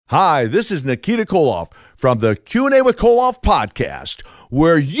Hi, this is Nikita Koloff from the Q&A with Koloff podcast,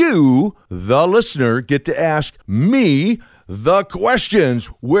 where you, the listener, get to ask me the questions,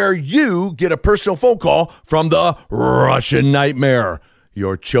 where you get a personal phone call from the Russian Nightmare.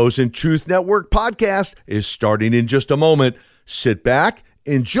 Your chosen Truth Network podcast is starting in just a moment. Sit back,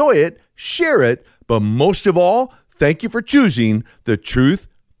 enjoy it, share it, but most of all, thank you for choosing the Truth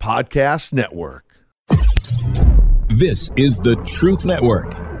Podcast Network. This is the Truth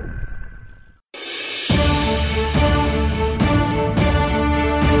Network.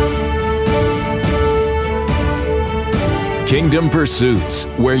 Kingdom Pursuits,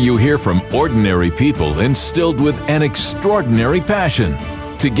 where you hear from ordinary people instilled with an extraordinary passion.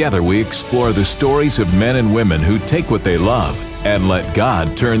 Together we explore the stories of men and women who take what they love and let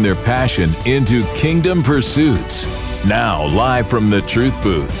God turn their passion into kingdom pursuits. Now, live from the Truth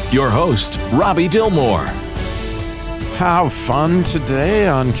Booth, your host, Robby Dilmore. How fun today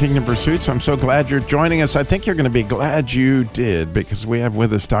on Kingdom Pursuits. I'm so glad you're joining us. I think you're going to be glad you did, because we have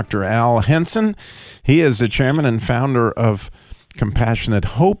with us Dr. Al Henson. He is the chairman and founder of Compassionate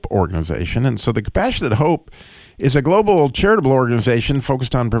Hope organization. And so the Compassionate Hope is a global charitable organization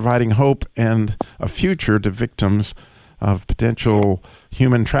focused on providing hope and a future to victims of potential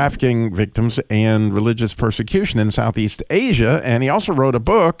human trafficking victims and religious persecution in Southeast Asia. And he also wrote a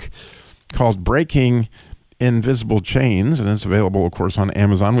book called Breaking Invisible Chains, and it's available, of course, on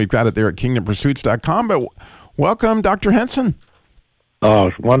Amazon. We've got it there at kingdompursuits.com. But welcome, Dr. Henson. Oh,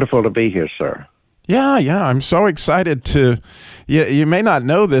 it's wonderful to be here, sir. Yeah, I'm so excited to. You may not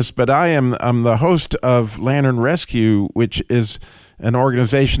know this, but I'm the host of Lantern Rescue, which is an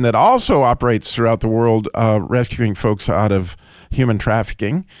organization that also operates throughout the world, rescuing folks out of human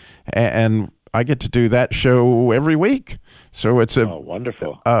trafficking, and I get to do that show every week. So it's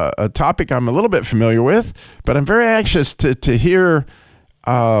wonderful. A topic I'm a little bit familiar with, but I'm very anxious to hear,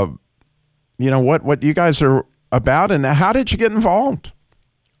 what you guys are about, and how did you get involved?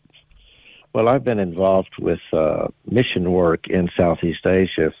 Well, I've been involved with mission work in Southeast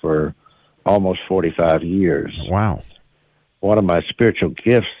Asia for almost 45 years. Wow. One of my spiritual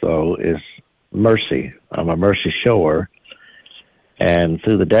gifts, though, is mercy. I'm a mercy shower. And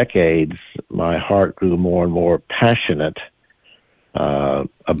through the decades, my heart grew more and more passionate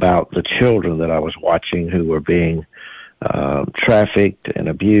about the children that I was watching who were being trafficked and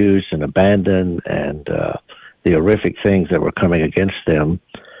abused and abandoned, and the horrific things that were coming against them.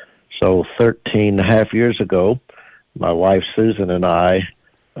 So 13 and a half years ago, my wife Susan and I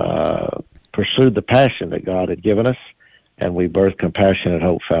pursued the passion that God had given us, and we birthed Compassionate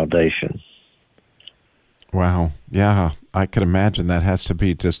Hope Foundation. Wow. Yeah, I could imagine that has to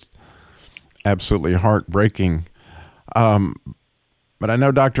be just absolutely heartbreaking. But I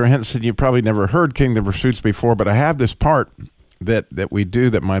know, Dr. Henson, you've probably never heard Kingdom Pursuits before, but I have this part that we do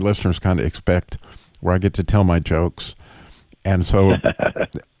that my listeners kind of expect, where I get to tell my jokes. And so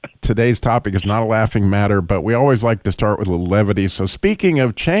today's topic is not a laughing matter, but we always like to start with a little levity. So speaking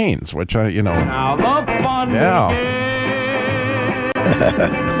of chains, which now the fun now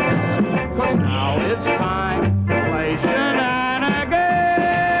it's time to play shenanigans.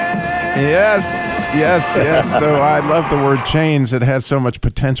 Yes. So I love the word chains. It has so much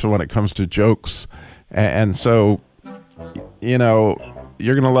potential when it comes to jokes. And so, you're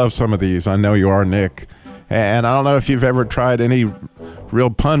going to love some of these. I know you are, Nick. And I don't know if you've ever tried any real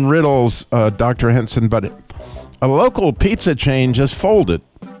pun riddles, Dr. Henson, but a local pizza chain just folded.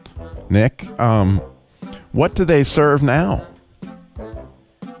 Nick, what do they serve now?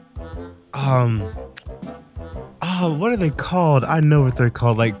 What are they called? I know what they're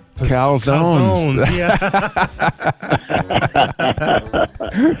called, like calzones. Yeah.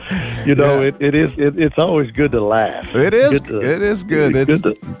 It's always good to laugh. It is good. It's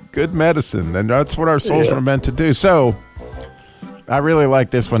good medicine, and that's what our souls are meant to do. So I really like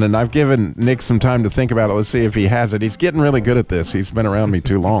this one, and I've given Nick some time to think about it. Let's see if he has it. He's getting really good at this. He's been around me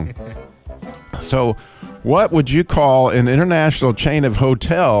too long. So what would you call an international chain of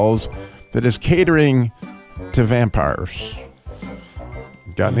hotels that is catering to vampires?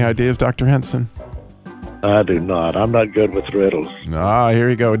 Got any ideas, Dr. Henson? I do not. I'm not good with riddles. Here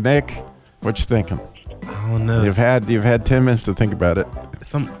you go. Nick, what you thinking? I don't know. You've had 10 minutes to think about it.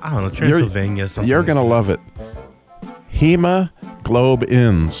 Transylvania. Something. You're going to love it. Hema Globe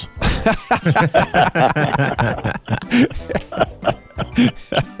Inns.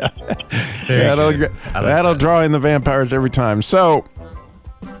 That'll draw in the vampires every time. So,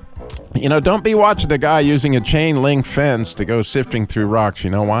 don't be watching a guy using a chain link fence to go sifting through rocks. You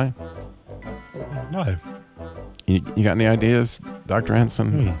know why? Why? You got any ideas, Dr.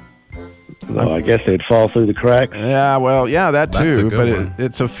 Henson? Well, I guess they'd fall through the cracks. Yeah, well, yeah, that That's too, a good but one.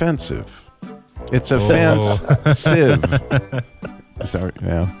 it's offensive. It's offensive. Sorry,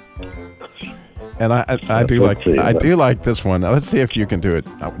 yeah. And I do like this one. Now, let's see if you can do it,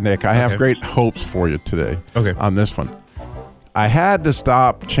 Nick. I have great hopes for you today. Okay. On this one, I had to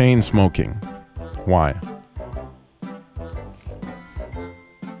stop chain smoking. Why?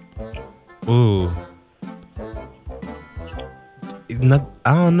 Ooh. I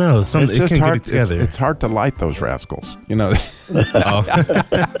don't know. It's just it can't hard. get it together. It's hard to light those rascals. You know. Oh.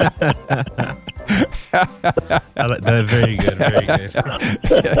 I like that. Very good. Very good.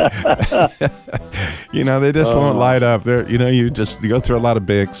 You know, they just won't light up. They're, you go through a lot of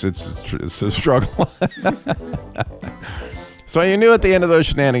Bics. It's a struggle. So you knew at the end of those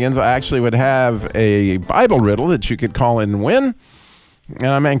shenanigans, I actually would have a Bible riddle that you could call in and win. And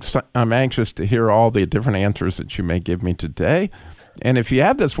I'm anxious to hear all the different answers that you may give me today. And if you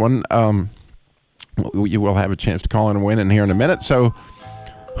have this one, you will have a chance to call in and win in here in a minute. So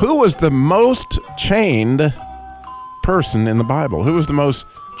who was the most chained person in the Bible? Who was the most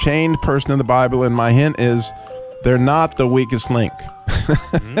chained person in the Bible? And my hint is they're not the weakest link.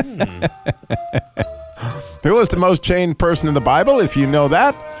 Who was the most chained person in the Bible? If you know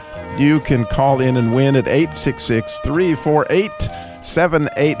that, you can call in and win at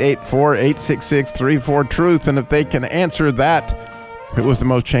 866-348-7884, 866-34-TRUTH. And if they can answer that, who was the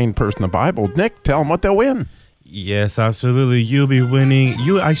most chained person in the Bible? Nick, tell them what they'll win. Yes, absolutely.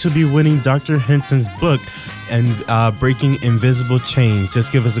 You'll actually be winning Dr. Henson's book and Breaking Invisible Chains.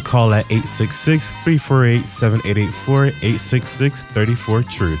 Just give us a call at 866-348-7884,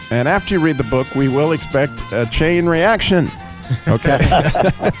 866-34-TRUTH. And after you read the book, we will expect a chain reaction. Okay.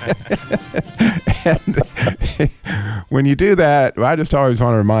 And when you do that, I just always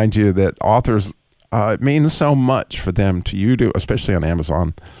want to remind you that authors, it means so much for them especially on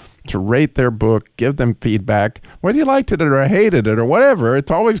Amazon, to rate their book, give them feedback, whether you liked it or hated it or whatever. It's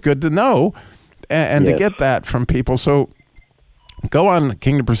always good to know and to get that from people. So go on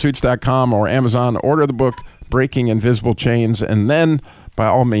kingdompursuits.com or Amazon, order the book, Breaking Invisible Chains, and then by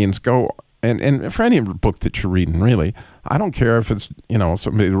all means go and for any book that you're reading, really, I don't care if it's,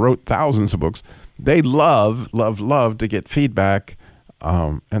 somebody who wrote thousands of books, they love to get feedback.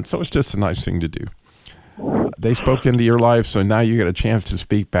 And so it's just a nice thing to do. They spoke into your life, so now you get a chance to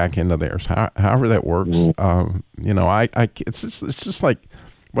speak back into theirs. However that works, it's just like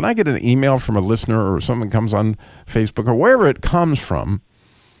when I get an email from a listener or something comes on Facebook or wherever it comes from,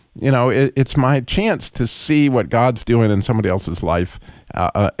 it's my chance to see what God's doing in somebody else's life,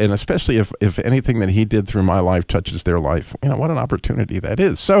 and especially if anything that He did through my life touches their life. What an opportunity that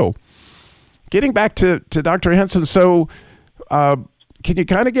is. So, getting back to Dr. Henson, so. Can you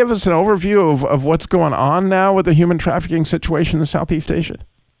kind of give us an overview of what's going on now with the human trafficking situation in Southeast Asia?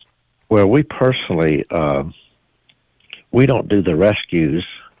 Well, we personally, we don't do the rescues,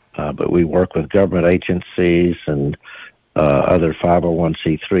 but we work with government agencies and other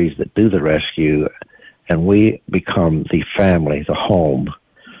 501c3s that do the rescue, and we become the family, the home.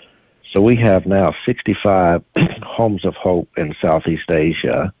 So we have now 65 homes of hope in Southeast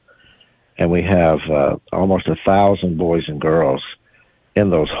Asia, and we have almost 1,000 boys and girls in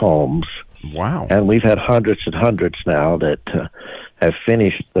those homes. Wow. And we've had hundreds and hundreds now that have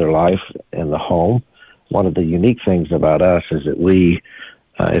finished their life in the home. One of the unique things about us is that we,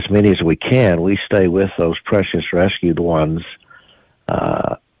 as many as we can, we stay with those precious rescued ones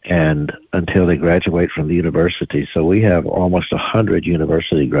and until they graduate from the university. So we have almost 100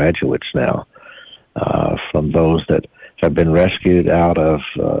 university graduates now from those that have been rescued out of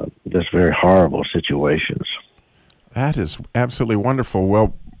just very horrible situations. That is absolutely wonderful.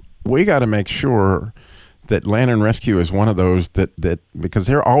 Well, we got to make sure that Lantern Rescue is one of those that because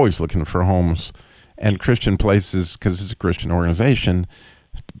they're always looking for homes and Christian places, because it's a Christian organization.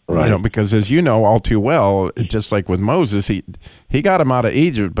 Right. Because as you know all too well, just like with Moses, he got them out of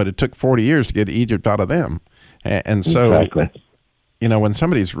Egypt, but it took 40 years to get Egypt out of them. And so, exactly. When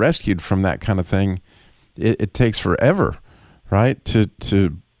somebody's rescued from that kind of thing, it takes forever, right?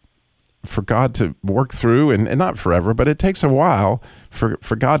 For God to work through, and not forever, but it takes a while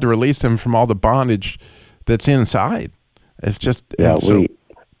for God to release them from all the bondage that's inside. It's just we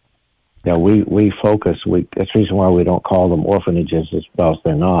focus. That's the reason why we don't call them orphanages, is because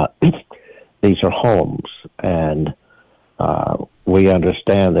they're not. These are homes, and we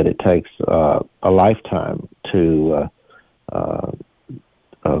understand that it takes a lifetime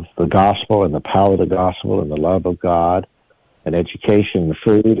of the gospel and the power of the gospel and the love of God, and education and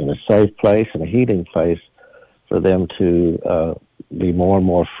food and a safe place and a healing place for them to be more and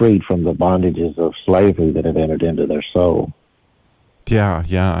more freed from the bondages of slavery that have entered into their soul.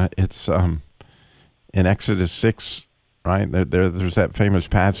 Yeah. It's in Exodus 6, right? There's that famous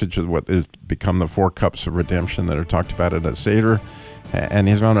passage of what is become the 4 cups of redemption that are talked about in a Seder. And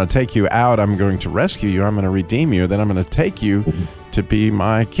he's going to take you out. I'm going to rescue you. I'm going to redeem you. Then I'm going to take you to be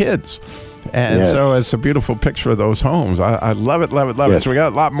my kids. And so it's a beautiful picture of those homes. I love it, love it, love it. So we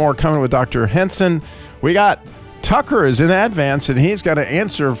got a lot more coming with Dr. Henson. We got Tucker is in advance, and he's got an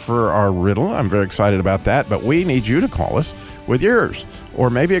answer for our riddle. I'm very excited about that. But we need you to call us with yours,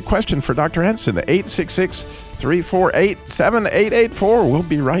 or maybe a question for Dr. Henson. 866-348-7884. We'll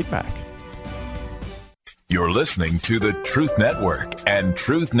be right back. You're listening to the Truth Network and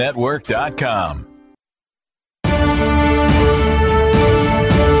truthnetwork.com.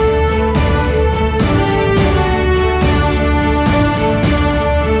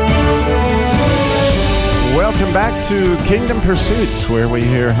 Welcome back to Kingdom Pursuits, where we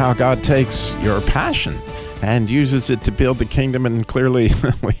hear how God takes your passion and uses it to build the kingdom. And clearly,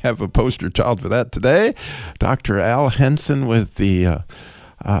 we have a poster child for that today. Dr. Al Henson with the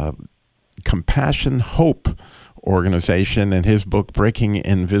Compassion Hope organization and his book, Breaking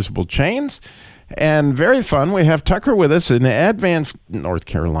Invisible Chains. And very fun, we have Tucker with us in Advance, North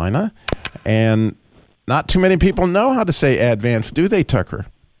Carolina. And not too many people know how to say Advance, do they, Tucker?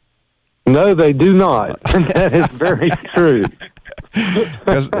 No, they do not. That is very true.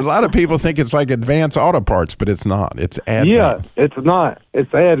 Because a lot of people think it's like Advance Auto Parts, but it's not. It's Advance. Yeah, it's not.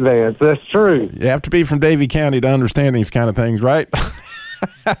 It's Advance. That's true. You have to be from Davie County to understand these kind of things, right?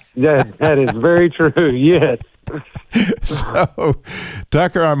 That is very true, yes. So,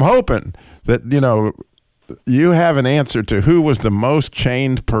 Tucker, I'm hoping that, you have an answer to who was the most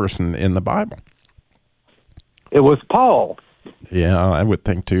chained person in the Bible. It was Paul. Yeah, I would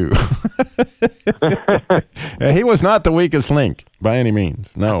think too. He was not the weakest link by any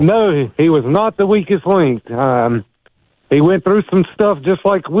means. No, he was not the weakest link. He went through some stuff just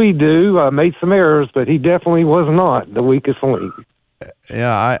like we do, made some errors, but he definitely was not the weakest link.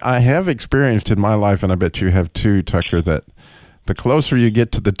 Yeah, I have experienced in my life, and I bet you have too, Tucker, that the closer you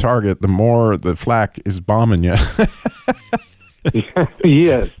get to the target, the more the flak is bombing you.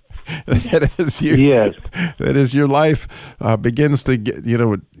 Yes. That is you. Yes. That is your life begins to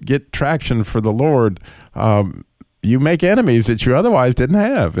get traction for the Lord. You make enemies that you otherwise didn't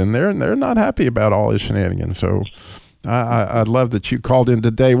have, and they're not happy about all his shenanigans. So I love that you called in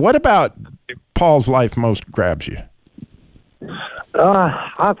today. What about Paul's life most grabs you?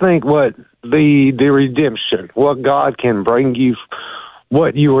 I think what the redemption, what God can bring you,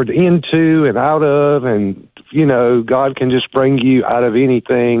 what you were into and out of, and God can just bring you out of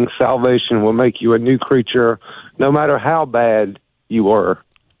anything. Salvation will make you a new creature, no matter how bad you were.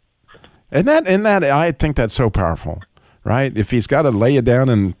 And that, I think that's so powerful, right? If he's got to lay you down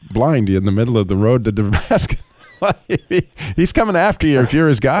and blind you in the middle of the road to Damascus, he's coming after you if you're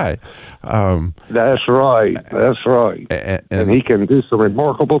his guy. That's right. That's right. And he can do some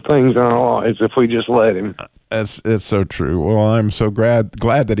remarkable things in our lives if we just let him. It's so true. Well, I'm so glad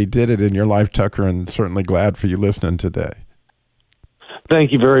that he did it in your life, Tucker, and certainly glad for you listening today.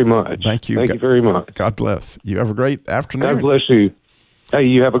 Thank you very much. Thank you. Thank you very much. God bless. You have a great afternoon. God bless you. Hey,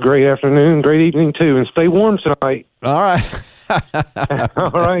 you have a great afternoon, great evening, too, and stay warm tonight. All right.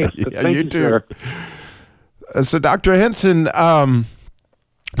 All right. Yeah, you too. Sir. So, Dr. Henson, I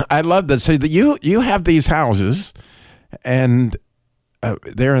love that. So, you have these houses, and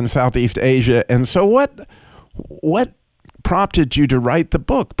they're in Southeast Asia. And so what prompted you to write the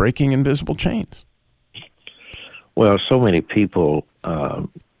book, Breaking Invisible Chains? Well, so many people were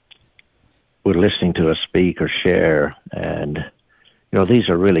listening to us speak or share, and, these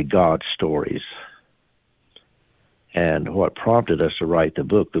are really God's stories. And what prompted us to write the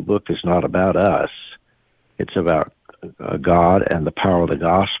book is not about us. It's about God and the power of the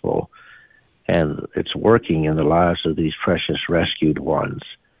gospel, and it's working in the lives of these precious rescued ones.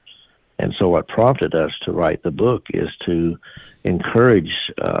 And so what prompted us to write the book is to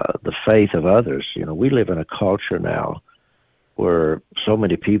encourage the faith of others. We live in a culture now where so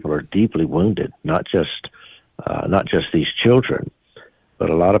many people are deeply wounded, not just these children, but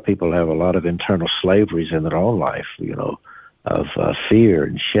a lot of people have a lot of internal slaveries in their own life, of fear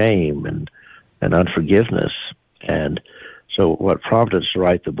and shame and unforgiveness. And so what prompted us to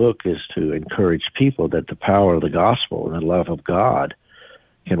write the book is to encourage people that the power of the gospel and the love of God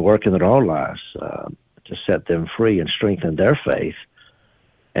can work in their own lives to set them free and strengthen their faith.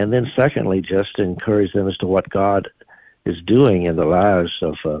 And then secondly, just to encourage them as to what God is doing in the lives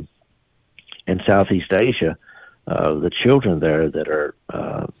of, in Southeast Asia, the children there that are,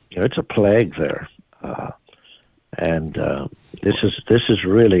 it's a plague there. And this is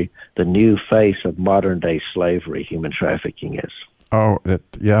really the new face of modern day slavery, human trafficking is. Oh,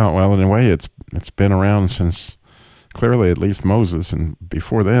 well, in a way, it's been around since clearly at least Moses and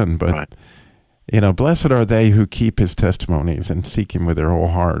before then. But, Right. Blessed are they who keep his testimonies and seek him with their whole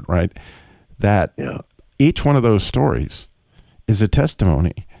heart, right? That each one of those stories is a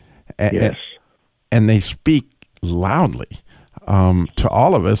testimony. Yes. And they speak loudly to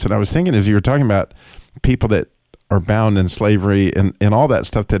all of us. And I was thinking, as you were talking about people that are bound in slavery and all that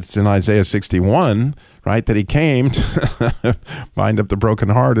stuff that's in Isaiah 61, right? That he came to bind up the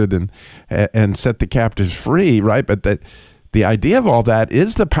brokenhearted and set the captives free, right? But that the idea of all that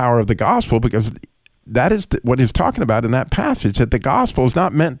is the power of the gospel, because that is what he's talking about in that passage, that the gospel is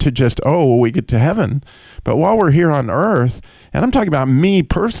not meant to just, we get to heaven, but while we're here on earth, and I'm talking about me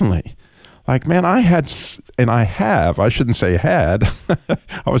personally, like, man, I shouldn't say had,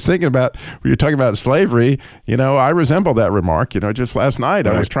 I was thinking about, when you're talking about slavery, I resemble that remark, just last night,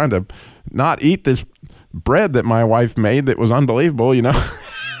 I was trying to not eat this bread that my wife made that was unbelievable,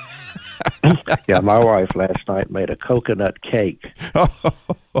 Yeah, my wife last night made a coconut cake,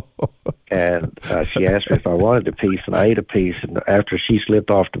 and she asked me if I wanted a piece, and I ate a piece. And after she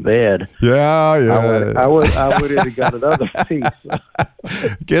slipped off to bed, I went in and got another piece.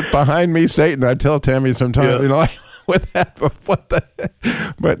 Get behind me, Satan! I tell Tammy sometimes, with that.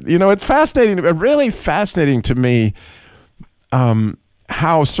 But it's fascinating, really fascinating to me,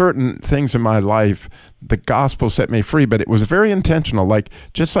 how certain things in my life, the gospel set me free, but it was very intentional. Like,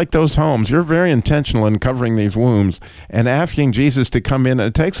 just like those homes, you're very intentional in covering these wounds and asking Jesus to come in.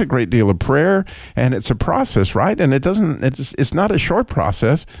 It takes a great deal of prayer, and it's a process, right? And it's not a short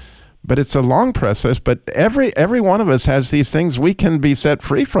process, but it's a long process. But every one of us has these things we can be set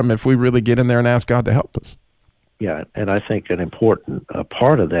free from if we really get in there and ask God to help us. Yeah, and I think an important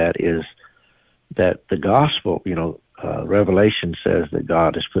part of that is that the gospel, Revelation says that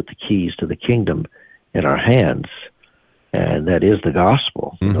God has put the keys to the kingdom in our hands, and that is the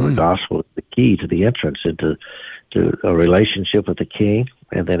gospel. Mm-hmm. The gospel is the key to the entrance into a relationship with the King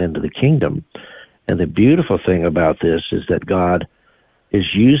and then into the kingdom. And the beautiful thing about this is that God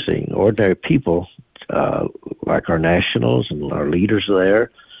is using ordinary people like our nationals and our leaders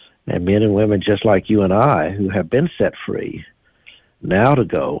there, and men and women just like you and I who have been set free, now to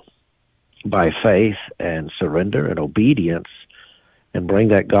go by faith and surrender and obedience and bring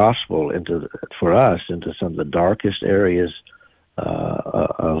that gospel for us into some of the darkest areas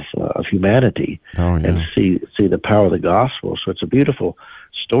of humanity, and see the power of the gospel. So it's a beautiful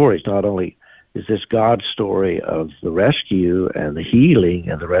story. It's not only is this God's story of the rescue and the healing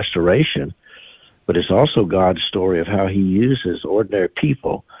and the restoration, but it's also God's story of how he uses ordinary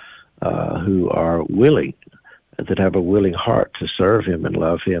people who are willing, that have a willing heart to serve him and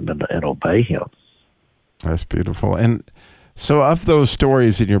love him and obey him. That's beautiful. And so of those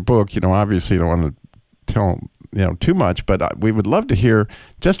stories in your book, obviously you don't want to tell, too much, but we would love to hear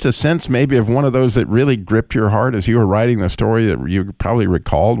just a sense maybe of one of those that really gripped your heart as you were writing the story, that you probably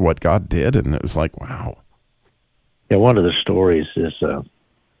recalled what God did, and it was like, wow. Yeah, one of the stories is of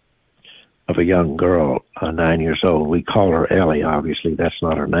a young girl, 9 years old. We call her Ellie, obviously. That's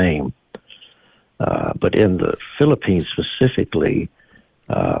not her name. But in the Philippines specifically,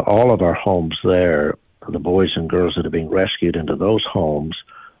 all of our homes there, the boys and girls that are being rescued into those homes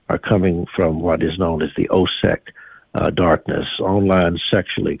are coming from what is known as the OSEC darkness, online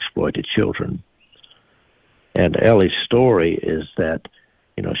sexually exploited children. And Ellie's story is that,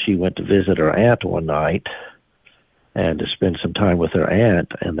 she went to visit her aunt one night and to spend some time with her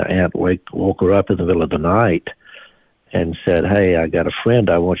aunt, and the aunt woke her up in the middle of the night and said, "Hey, I got a friend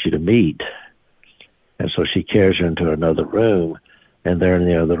I want you to meet." And so she carries her into another room, and there in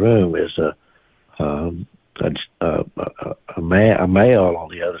the other room is a male on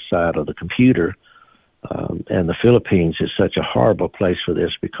the other side of the computer. And the Philippines is such a horrible place for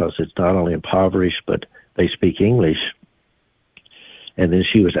this because it's not only impoverished, but they speak English. And then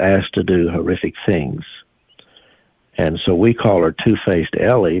she was asked to do horrific things. And so we call her Two-Faced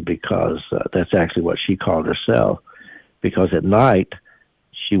Ellie because that's actually what she called herself. Because at night,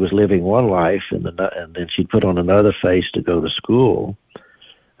 she was living one life, and then she'd put on another face to go to school.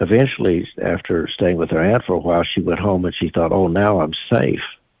 Eventually, after staying with her aunt for a while, she went home and she thought, "Oh, now I'm safe."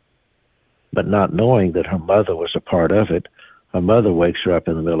 But not knowing that her mother was a part of it, her mother wakes her up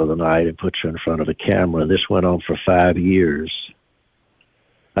in the middle of the night and puts her in front of a camera. This went on for 5 years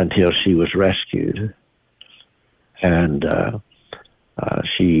until she was rescued. And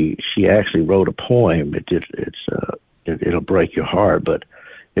she actually wrote a poem. It'll break your heart, but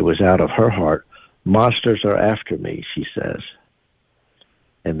it was out of her heart. "Monsters are after me," she says.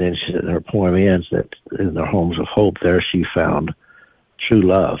 And then her poem ends that in the homes of hope, there she found true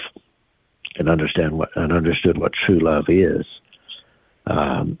love and understood what true love is.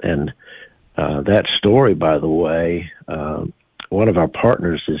 And that story, by the way, one of our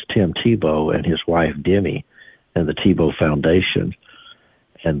partners is Tim Tebow and his wife Demi and the Tebow Foundation.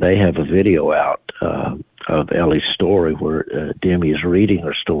 And they have a video out of Ellie's story where Demi is reading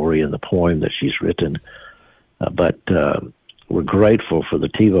her story in the poem that she's written. But we're grateful for the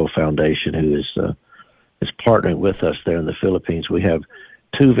Tebow Foundation, who is partnering with us there in the Philippines. We have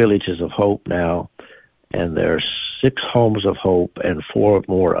 2 villages of hope now, and there are 6 homes of hope and 4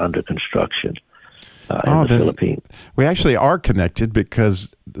 more under construction in the Philippines. We actually are connected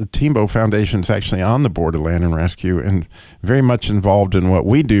because the Tebow Foundation is actually on the Board of Land and Rescue and very much involved in what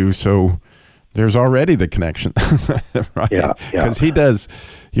we do. So there's already the connection, right? Yeah. Because he does.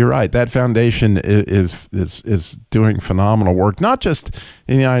 You're right. That foundation is doing phenomenal work, not just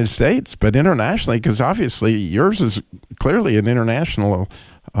in the United States, but internationally. Because obviously, yours is clearly an international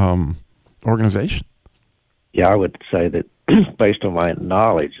organization. Yeah, I would say that based on my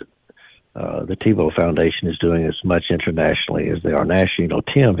knowledge, the Tebow Foundation is doing as much internationally as they are nationally. You know,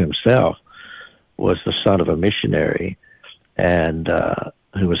 Tim himself was the son of a missionary, and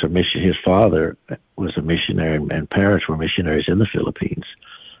who was a mission. His father was a missionary, and parents were missionaries in the Philippines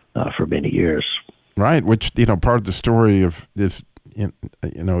for many years. Right, which part of the story of this,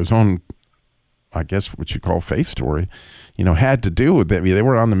 his own, I guess what you call faith story, had to do with that. They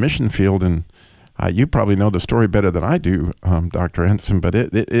were on the mission field, and you probably know the story better than I do, Dr. Henson, but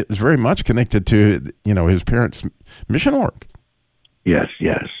it was very much connected to, his parents' mission work. Yes.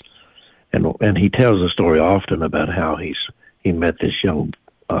 And he tells the story often about how he met this young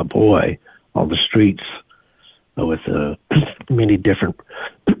boy on the streets with many different,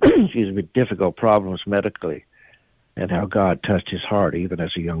 difficult problems medically, and how God touched his heart even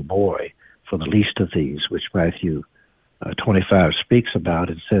as a young boy for the least of these, which Matthew 25 speaks about.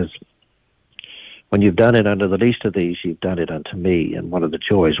 It says, when you've done it unto the least of these, you've done it unto me. And one of the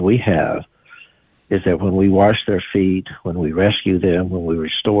joys we have is that when we wash their feet, when we rescue them, when we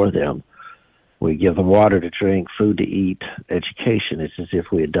restore them, we give them water to drink, food to eat, education. It's as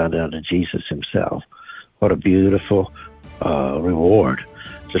if we had done it unto Jesus himself. What a beautiful reward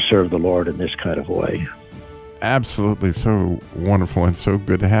to serve the Lord in this kind of way. Absolutely. So wonderful and so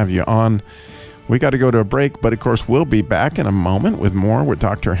good to have you on. We got to go to a break, but of course we'll be back in a moment with more with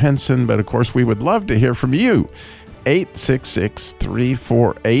Dr. Henson. But of course we would love to hear from you.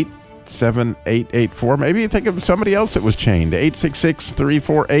 866-348-7884. Maybe you think of somebody else that was chained.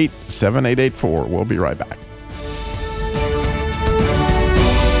 866-348-7884. We'll be right back.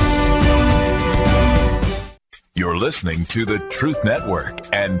 You're listening to the Truth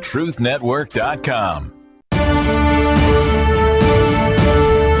Network and truthnetwork.com.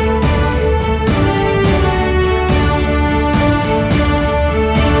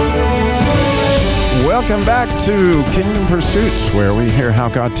 Welcome back to Kingdom Pursuits, where we hear how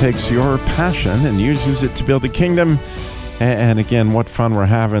God takes your passion and uses it to build the kingdom. And again, what fun we're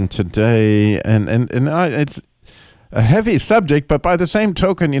having today. And it's a heavy subject, but by the same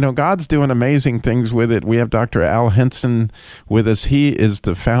token, God's doing amazing things with it. We have Dr. Al Henson with us. He is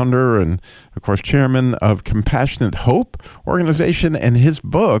the founder and, of course, chairman of Compassionate Hope organization, and his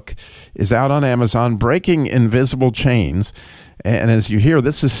book is out on Amazon, Breaking Invisible Chains. And as you hear,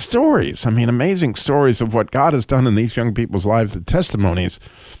 this is stories. Amazing stories of what God has done in these young people's lives, the testimonies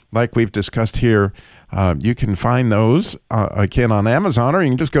like we've discussed here. You can find those, again, on Amazon, or you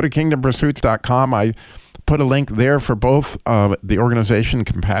can just go to kingdompursuits.com. I put a link there for both the organization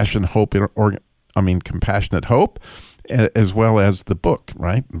Compassionate Hope, as well as the book,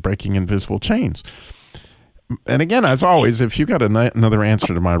 right? Breaking Invisible Chains. And again, as always, if you got another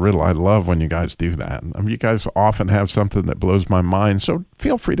answer to my riddle, I love when you guys do that. You guys often have something that blows my mind, so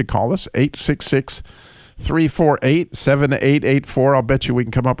feel free to call us, 866-348-7884. I'll bet you we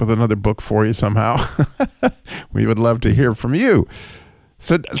can come up with another book for you somehow. We would love to hear from you.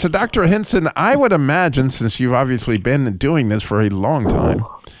 So Dr. Henson, I would imagine, since you've obviously been doing this for a long time,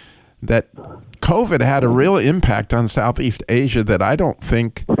 that COVID had a real impact on Southeast Asia that I don't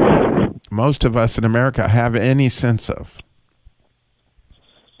think most of us in America have any sense of.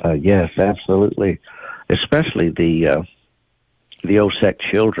 Yes, absolutely. Especially the OSEC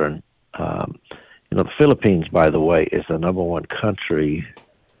children. The Philippines, by the way, is the number one country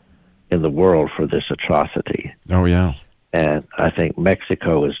in the world for this atrocity. Oh, yeah. And I think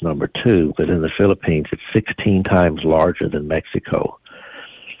Mexico is number 2, but in the Philippines, it's 16 times larger than Mexico.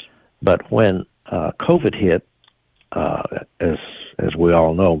 But when COVID hit, as we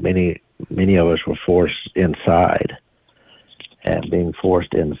all know, many of us were forced inside. And being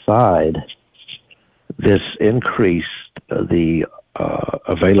forced inside, this increased the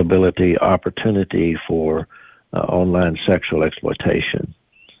availability, opportunity for online sexual exploitation.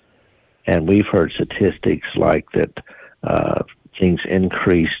 And we've heard statistics like that things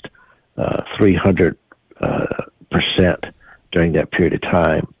increased 300% during that period of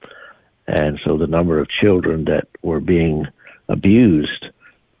time. And so the number of children that were being abused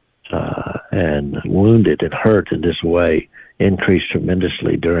and wounded and hurt in this way increased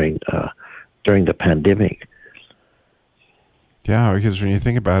tremendously during the pandemic. Yeah, because when you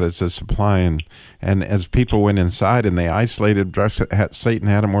think about it, it's a supply, and as people went inside and they isolated, Satan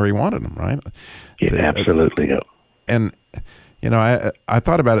had them where he wanted them, right? Yeah, absolutely. And, you know, I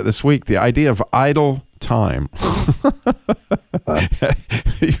thought about it this week, the idea of idle time.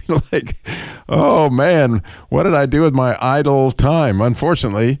 Like, oh, man, what did I do with my idle time?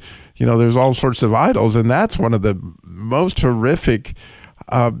 Unfortunately, you know, there's all sorts of idols, and that's one of the most horrific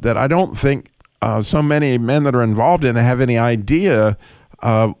that I don't think so many men that are involved in it have any idea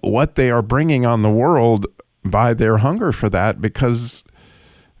what they are bringing on the world by their hunger for that, because,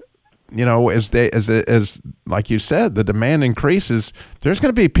 you know, as like you said, the demand increases. There's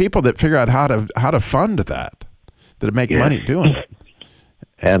going to be people that figure out how to fund that make money doing it.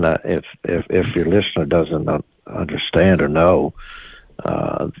 And if your listener doesn't understand or know,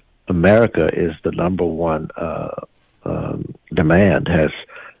 America is the number one demand. Has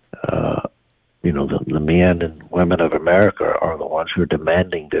you know, the men and women of America are the ones who are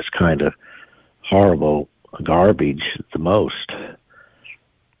demanding this kind of horrible garbage the most.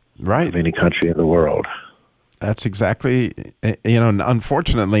 Right. Of any country in the world. That's exactly, you know,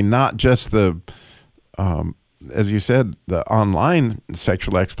 unfortunately, not just the, as you said, the online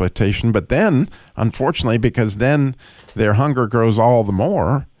sexual exploitation, but then, unfortunately, because then their hunger grows all the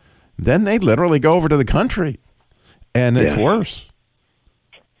more, then they literally go over to the country, and it's worse.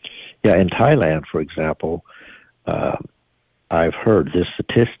 Yeah, in Thailand, for example, I've heard this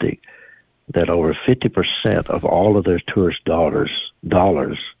statistic that over 50% of all of their tourist dollars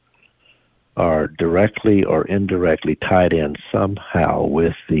are directly or indirectly tied in somehow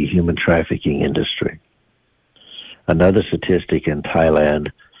with the human trafficking industry. Another statistic in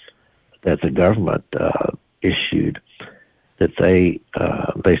Thailand that the government issued, that they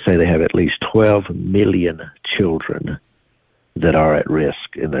say they have at least 12 million children that are at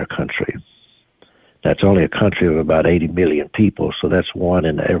risk in their country. That's only a country of about 80 million people, so that's 1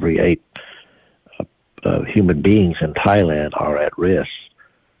 in every 8 human beings in Thailand are at risk.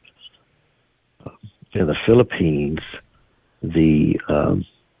 In the Philippines, the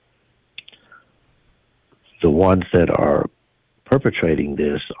ones that are perpetrating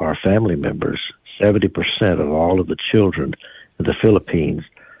this are family members. 70% of all of the children in the Philippines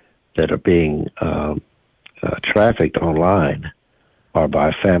that are being trafficked online are by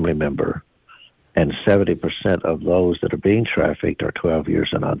a family member, and 70% of those that are being trafficked are 12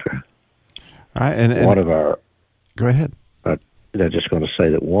 years and under. All right, and one of our go ahead. They're just going to say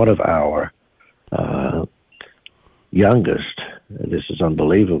that one of our youngest, this is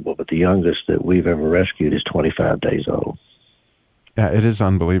unbelievable, but the youngest that we've ever rescued is 25 days old. Yeah, it is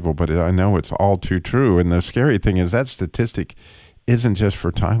unbelievable, but I know it's all too true. And the scary thing is that statistic isn't just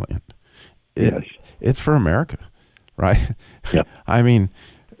for Thailand. It's for America, right? Yep. I mean,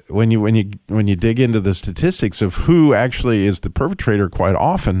 when you dig into the statistics of who actually is the perpetrator, quite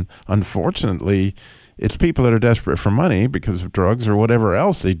often, unfortunately, it's people that are desperate for money because of drugs or whatever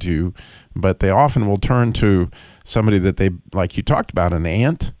else they do, but they often will turn to somebody that they, like you talked about, an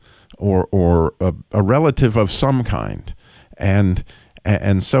aunt or a relative of some kind. And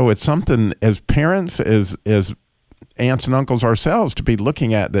so it's something as parents, as aunts and uncles ourselves, to be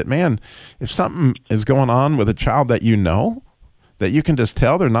looking at that, man, if something is going on with a child that you know, that you can just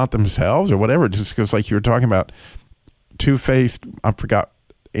tell they're not themselves or whatever, just because, like you were talking about, two-faced, I forgot,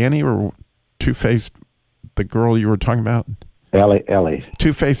 Annie or two-faced, the girl you were talking about? Ellie.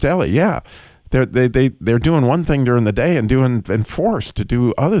 Two-faced Ellie, yeah. They're doing one thing during the day and forced to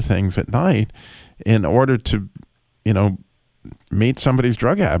do other things at night in order to, you know, meet somebody's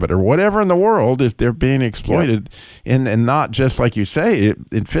drug habit or whatever in the world. Is they're being exploited. Yep. And not just like you say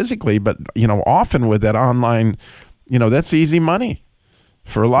it physically, but, you know, often with that online, you know, that's easy money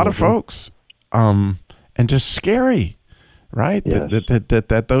for a lot of folks, and just scary, right? Yes.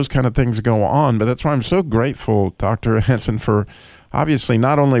 That those kind of things go on. But that's why I'm so grateful, Dr. Henson, for obviously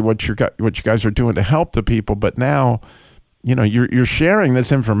not only what you guys are doing to help the people, but now, you know, you're sharing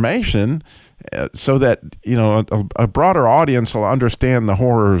this information so that, you know, a broader audience will understand the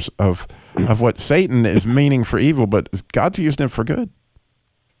horrors of what Satan is meaning for evil, but God's using it for good.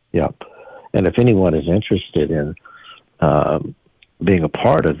 Yep. And if anyone is interested in being a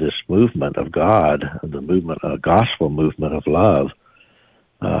part of this movement of God, the movement, gospel movement of love,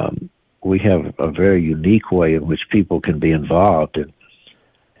 we have a very unique way in which people can be involved.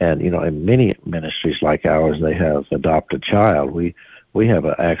 And in many ministries like ours, they have adopt a child. We have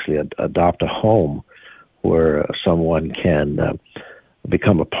actually adopt a home where someone can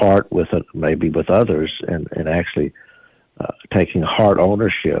become a part with maybe with others and actually taking heart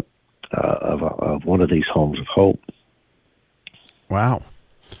ownership of one of these homes of hope. Wow.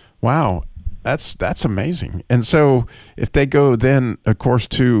 That's amazing. And so if they go then, of course,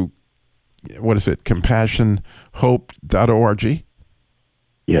 to, what is it, compassionhope.org?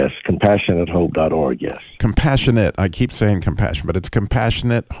 Yes, compassionatehope.org, yes. Compassionate, I keep saying compassion, but it's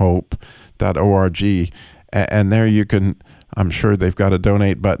compassionatehope.org. And there you can, I'm sure they've got a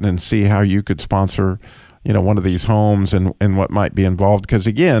donate button and see how you could sponsor, one of these homes and what might be involved. Because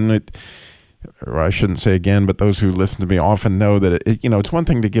again, or I shouldn't say again, but those who listen to me often know that it's one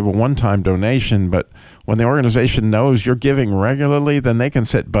thing to give a one-time donation, but when the organization knows you're giving regularly, then they can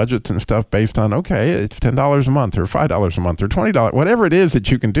set budgets and stuff based on, okay, it's $10 a month or $5 a month or $20, whatever it is that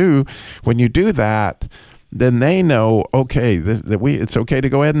you can do. When you do that, then they know, okay, it's okay to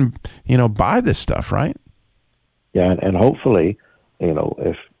go ahead and buy this stuff, right? Yeah, and hopefully,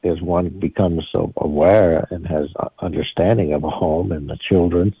 if as one becomes so aware and has understanding of a home and the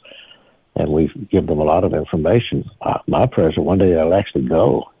children, and we give them a lot of information, my prayer is that one day they'll actually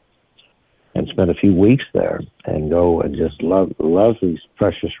go and spend a few weeks there and go and just love these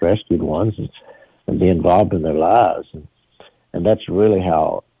precious rescued ones and be involved in their lives. And that's really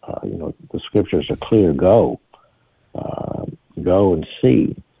how, the scriptures are clear. Go and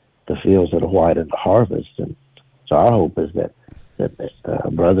see the fields that are white in the harvest. And so our hope is that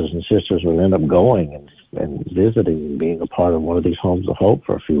brothers and sisters will end up going and visiting and being a part of one of these homes of hope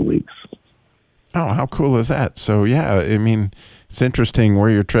for a few weeks. Oh, how cool is that? So, yeah, I mean, it's interesting where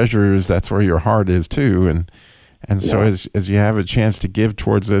your treasure is, that's where your heart is too. And so as you have a chance to give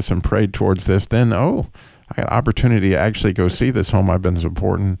towards this and pray towards this, then, I got an opportunity to actually go see this home I've been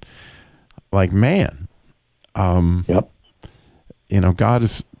supporting. Like, man, Yep.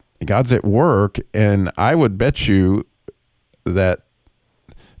 God's at work, and I would bet you that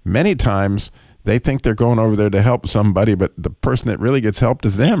many times they think they're going over there to help somebody, but the person that really gets helped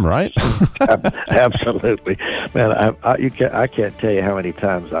is them, right? Absolutely, man. I can't tell you how many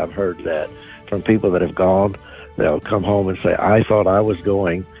times I've heard that from people that have gone. They'll come home and say, "I thought I was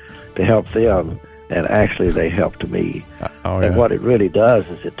going to help them, and actually they helped me." And what it really does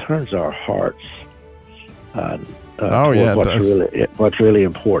is it turns our hearts. What's really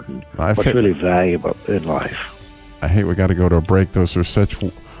important, what's really valuable in life. Hey, we got to go to a break. Those are such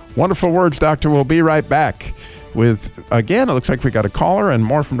wonderful words, Doctor. We'll be right back with, again, it looks like we got a caller and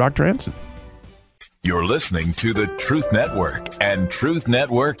more from Dr. Henson. You're listening to the Truth Network and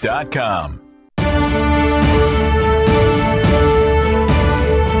truthnetwork.com.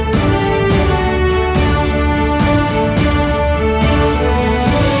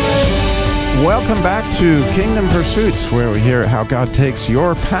 Welcome back to Kingdom Pursuits, where we hear how God takes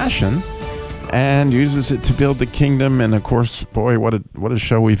your passion and uses it to build the kingdom. And of course, boy, what a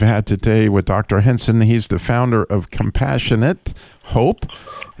show we've had today with Dr. Henson. He's the founder of Compassionate Hope,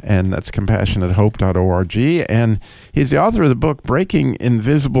 and that's compassionatehope.org. And he's the author of the book Breaking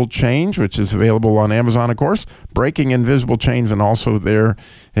Invisible Chains, which is available on Amazon, of course. Breaking Invisible Chains, and also there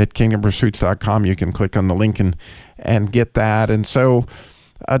at kingdompursuits.com. You can click on the link and get that. And so,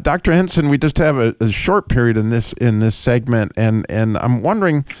 Dr. Henson, we just have a short period in this segment, and I'm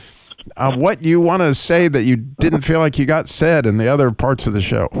wondering what you want to say that you didn't feel like you got said in the other parts of the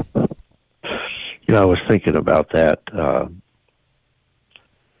show. I was thinking about that.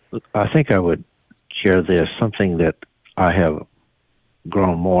 I think I would share this, something that I have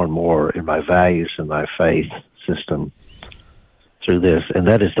grown more and more in my values and my faith system through this, and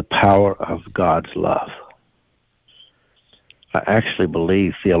that is the power of God's love. I actually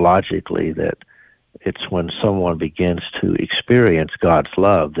believe theologically that it's when someone begins to experience God's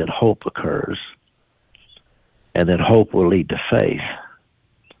love that hope occurs, and then hope will lead to faith.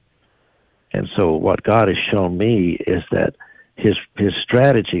 And so what God has shown me is that his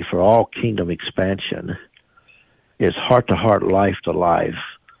strategy for all kingdom expansion is heart-to-heart, life-to-life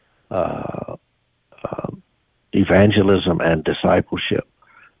evangelism and discipleship.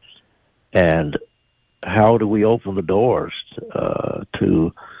 And how do we open the doors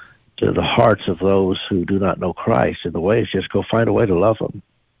to the hearts of those who do not know Christ? And the way is just go find a way to love them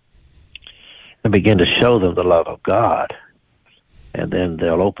and begin to show them the love of God. And then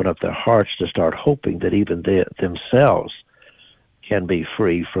they'll open up their hearts to start hoping that even they themselves can be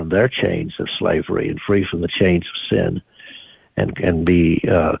free from their chains of slavery and free from the chains of sin, and be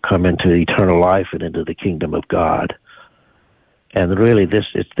come into eternal life and into the kingdom of God. And really,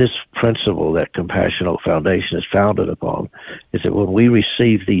 it's this principle that Compassion Hope Foundation is founded upon, is that when we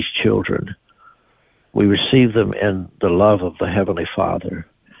receive these children, we receive them in the love of the Heavenly Father,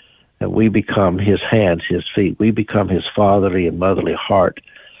 and we become His hands, His feet. We become His fatherly and motherly heart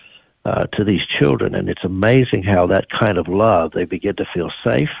to these children. And it's amazing how that kind of love, they begin to feel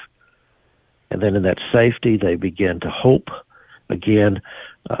safe. And then in that safety, they begin to hope. Again,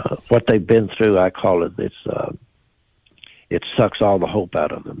 what they've been through, I call it, it sucks all the hope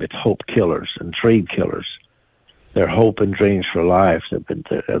out of them. It's hope killers and dream killers. Their hope and dreams for lives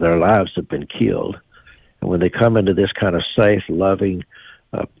their lives have been killed. And when they come into this kind of safe, loving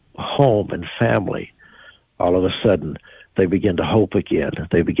home and family, all of a sudden they begin to hope again.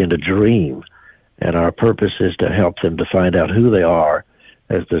 They begin to dream. And our purpose is to help them to find out who they are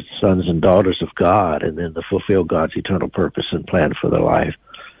as the sons and daughters of God, and then to fulfill God's eternal purpose and plan for their life.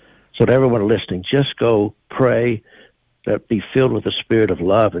 So to everyone listening, just go pray, that be filled with the spirit of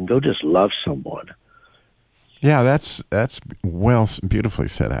love, and go just love someone. Yeah, that's beautifully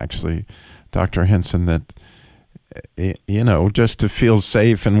said, actually, Dr. Henson, that, just to feel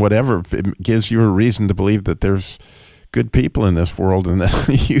safe and whatever, it gives you a reason to believe that there's good people in this world and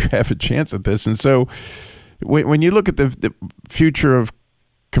that you have a chance at this. And so when you look at the future of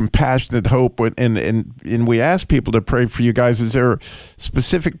Compassionate Hope, and we ask people to pray for you guys, is there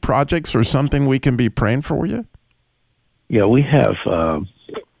specific projects or something we can be praying for you? Yeah, we have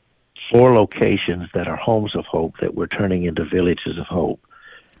 4 locations that are homes of hope that we're turning into villages of hope.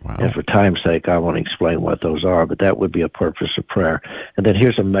 Wow. And for time's sake, I won't explain what those are, but that would be a purpose of prayer. And then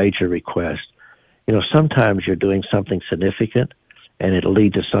here's a major request. Sometimes you're doing something significant, and it'll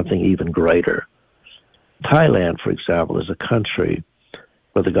lead to something even greater. Thailand, for example, is a country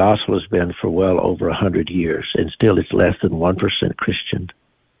where the gospel has been for well over 100 years, and still it's less than 1% Christian.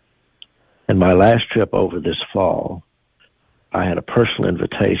 And my last trip over this fall, I had a personal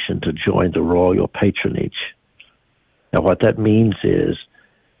invitation to join the royal patronage. Now, what that means is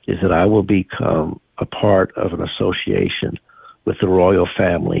that I will become a part of an association with the royal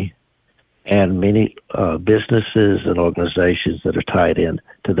family and many businesses and organizations that are tied in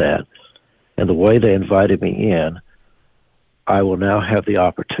to that. And the way they invited me in, I will now have the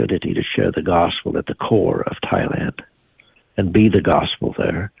opportunity to share the gospel at the core of Thailand and be the gospel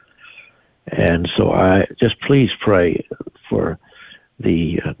there. And so I just please pray for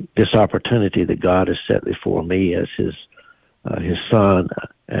this opportunity that God has set before me as His son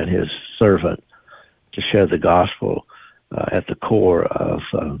and His servant to share the gospel at the core of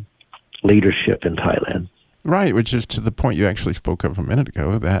leadership in Thailand. Right, which is to the point you actually spoke of a minute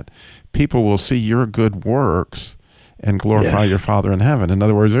ago, that people will see your good works and glorify your Father in heaven. In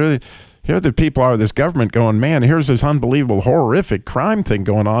other words, here the people are, this government going, man, here's this unbelievable, horrific crime thing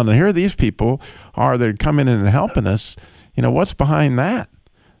going on, and here these people are, they're coming in and helping us. What's behind that?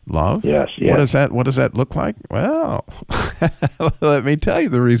 Love? Yes. What does that look like? Well, let me tell you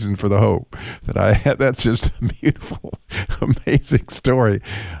the reason for the hope that I had. That's just a beautiful, amazing story.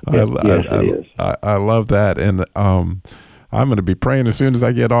 Yes, it is. I love that. And I'm going to be praying as soon as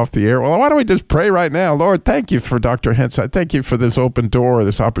I get off the air. Well, why don't we just pray right now? Lord, thank you for Dr. Henson. I thank you for this open door,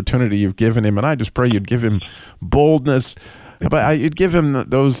 this opportunity you've given him. And I just pray you'd give him boldness, but you'd give him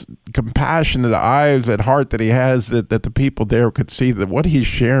those compassionate eyes, that heart that he has, that the people there could see that what he's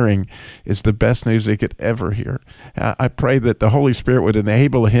sharing is the best news they could ever hear. I pray that the Holy Spirit would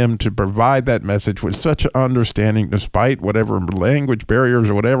enable him to provide that message with such understanding, despite whatever language barriers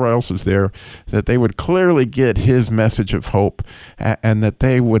or whatever else is there, that they would clearly get his message of hope, and that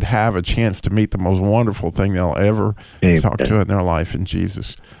they would have a chance to meet the most wonderful thing they'll ever talk to in their life. In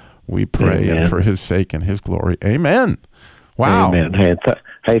Jesus, we pray, and for his sake and his glory. Amen. Wow. Amen.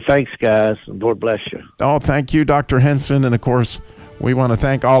 Hey, thanks, guys. Lord bless you. Oh, thank you, Dr. Henson. And, of course, we want to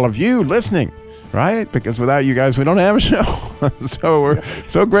thank all of you listening, right? Because without you guys, we don't have a show. So we're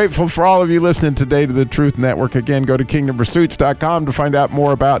so grateful for all of you listening today to the Truth Network. Again, go to kingdompursuits.com to find out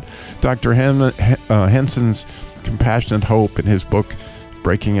more about Dr. Henson's Compassionate Hope and his book,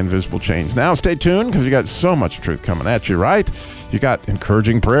 Breaking Invisible Chains. Now, stay tuned, because you got so much truth coming at you, right? You got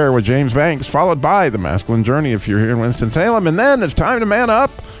Encouraging Prayer with James Banks, followed by The Masculine Journey if you're here in Winston-Salem. And then it's time to man up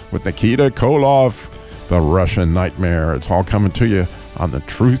with Nikita Koloff, The Russian Nightmare. It's all coming to you on the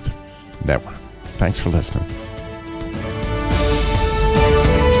Truth Network. Thanks for listening.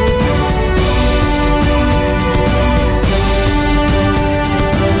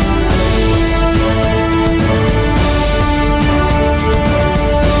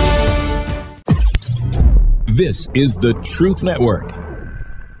 This is the Truth Network.